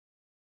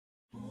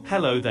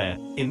Hello there.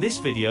 In this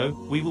video,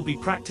 we will be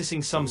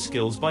practicing some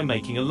skills by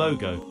making a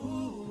logo.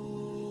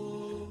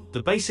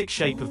 The basic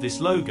shape of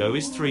this logo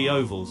is 3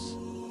 ovals.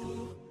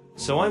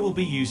 So I will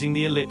be using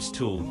the ellipse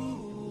tool.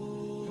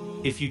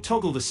 If you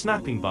toggle the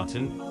snapping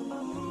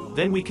button,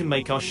 then we can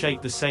make our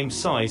shape the same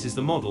size as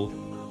the model.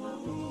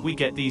 We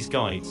get these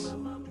guides.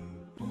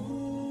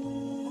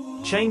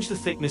 Change the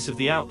thickness of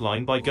the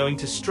outline by going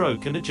to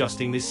stroke and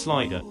adjusting this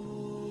slider.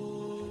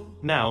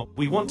 Now,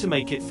 we want to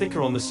make it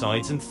thicker on the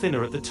sides and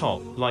thinner at the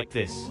top, like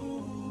this.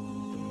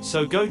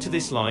 So go to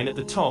this line at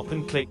the top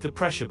and click the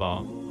pressure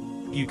bar.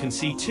 You can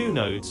see 2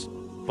 nodes.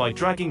 By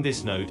dragging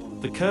this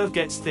node, the curve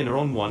gets thinner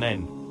on one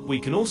end. We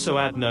can also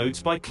add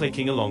nodes by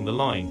clicking along the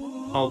line.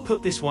 I'll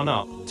put this one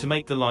up, to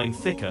make the line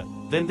thicker,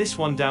 then this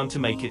one down to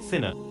make it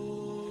thinner.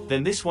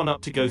 Then this one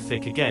up to go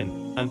thick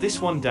again, and this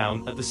one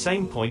down, at the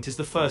same point as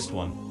the first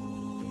one.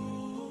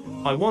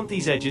 I want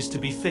these edges to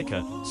be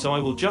thicker, so I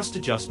will just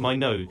adjust my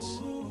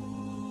nodes.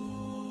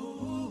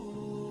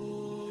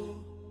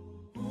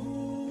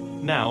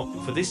 Now,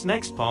 for this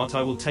next part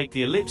I will take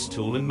the ellipse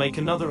tool and make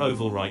another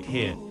oval right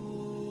here.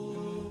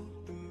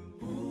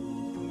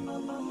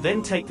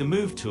 Then take the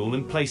move tool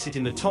and place it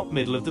in the top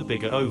middle of the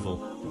bigger oval.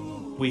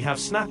 We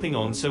have snapping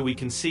on so we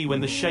can see when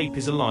the shape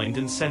is aligned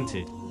and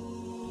centered.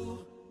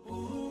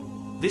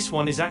 This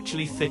one is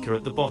actually thicker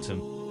at the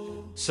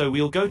bottom. So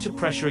we'll go to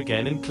pressure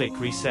again and click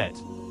reset.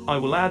 I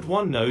will add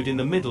one node in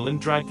the middle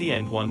and drag the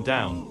end one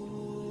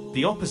down.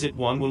 The opposite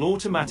one will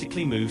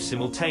automatically move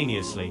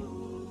simultaneously.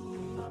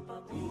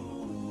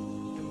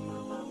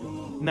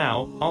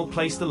 Now, I'll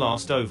place the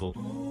last oval.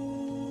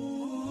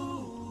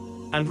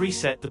 And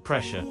reset the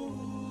pressure.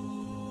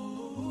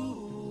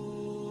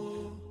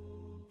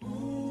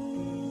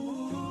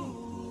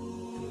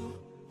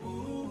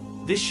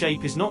 This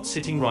shape is not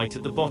sitting right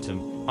at the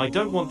bottom. I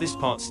don't want this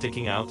part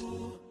sticking out.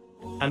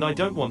 And I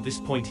don't want this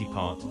pointy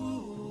part.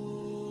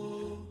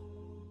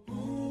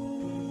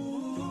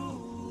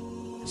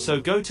 So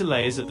go to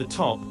Layers at the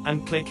top,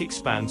 and click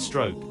Expand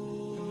Stroke.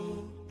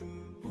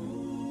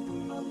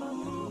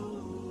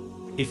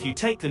 If you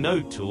take the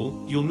node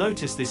tool, you'll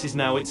notice this is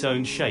now its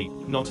own shape,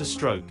 not a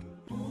stroke.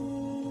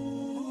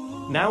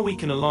 Now we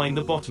can align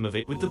the bottom of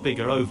it with the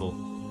bigger oval.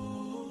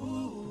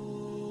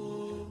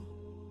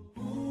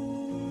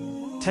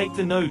 Take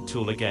the node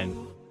tool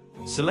again.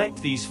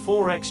 Select these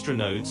 4 extra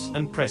nodes,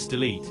 and press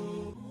delete.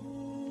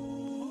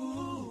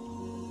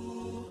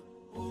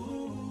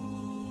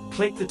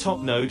 Click the top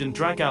node and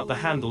drag out the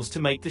handles to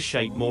make the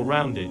shape more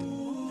rounded.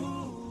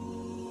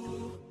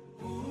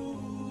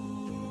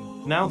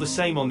 Now the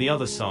same on the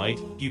other side,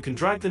 you can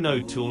drag the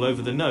node tool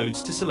over the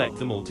nodes to select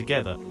them all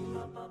together.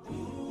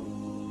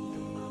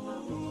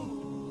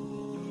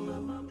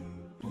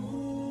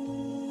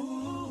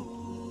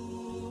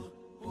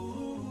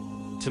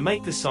 To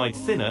make the side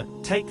thinner,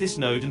 take this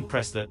node and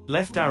press the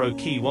left arrow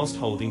key whilst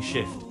holding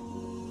Shift.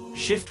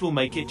 Shift will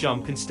make it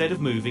jump instead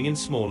of moving in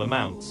small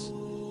amounts.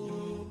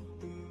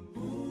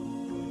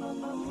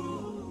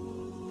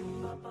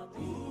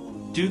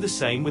 Do the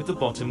same with the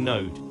bottom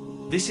node.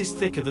 This is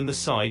thicker than the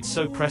side,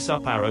 so press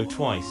up arrow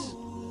twice.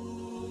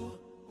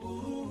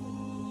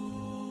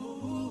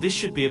 This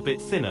should be a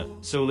bit thinner,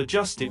 so we'll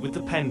adjust it with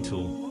the pen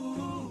tool.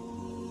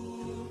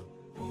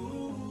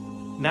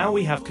 Now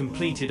we have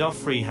completed our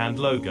freehand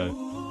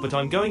logo, but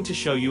I'm going to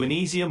show you an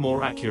easier,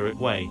 more accurate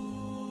way.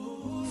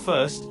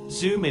 First,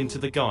 zoom into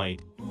the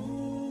guide.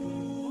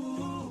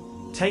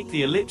 Take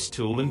the ellipse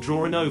tool and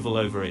draw an oval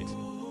over it.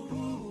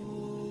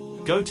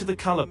 Go to the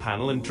color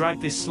panel and drag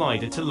this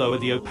slider to lower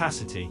the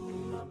opacity.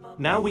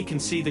 Now we can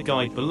see the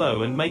guide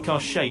below and make our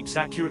shapes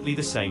accurately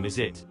the same as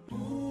it.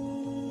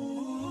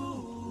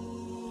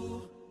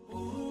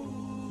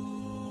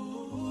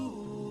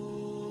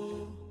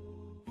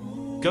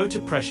 Go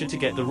to pressure to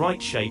get the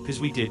right shape as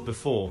we did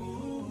before.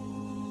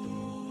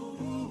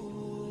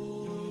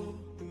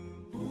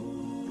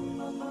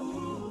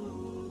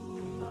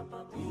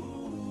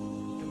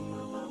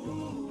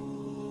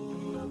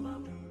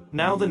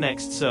 Now the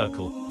next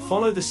circle.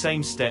 Follow the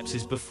same steps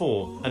as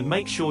before, and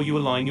make sure you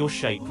align your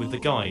shape with the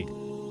guide.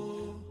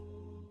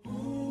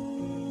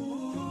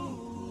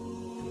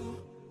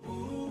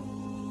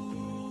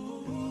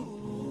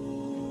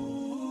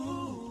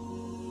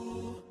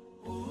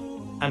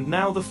 And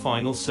now the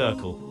final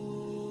circle.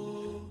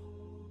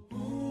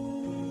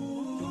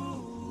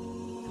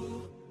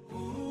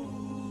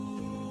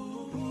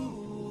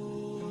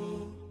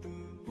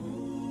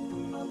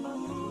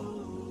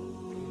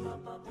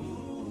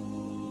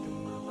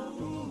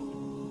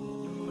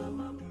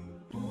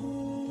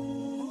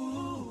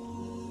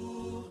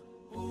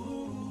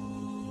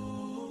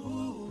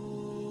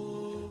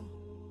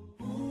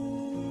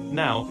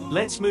 Now,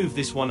 let's move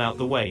this one out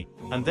the way,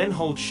 and then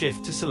hold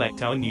Shift to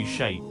select our new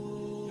shape.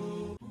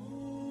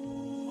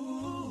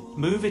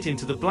 Move it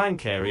into the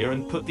blank area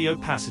and put the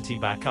opacity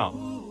back up.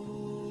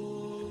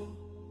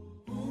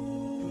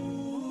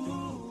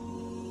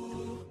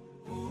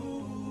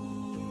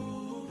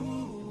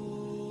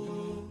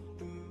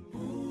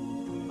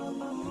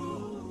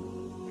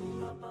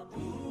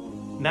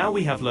 Now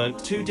we have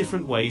learnt 2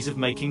 different ways of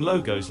making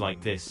logos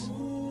like this.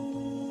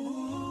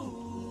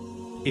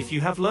 If you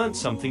have learnt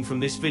something from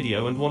this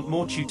video and want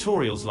more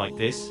tutorials like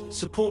this,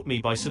 support me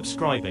by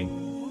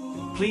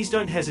subscribing. Please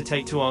don't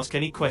hesitate to ask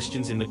any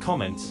questions in the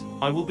comments,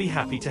 I will be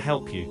happy to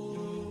help you.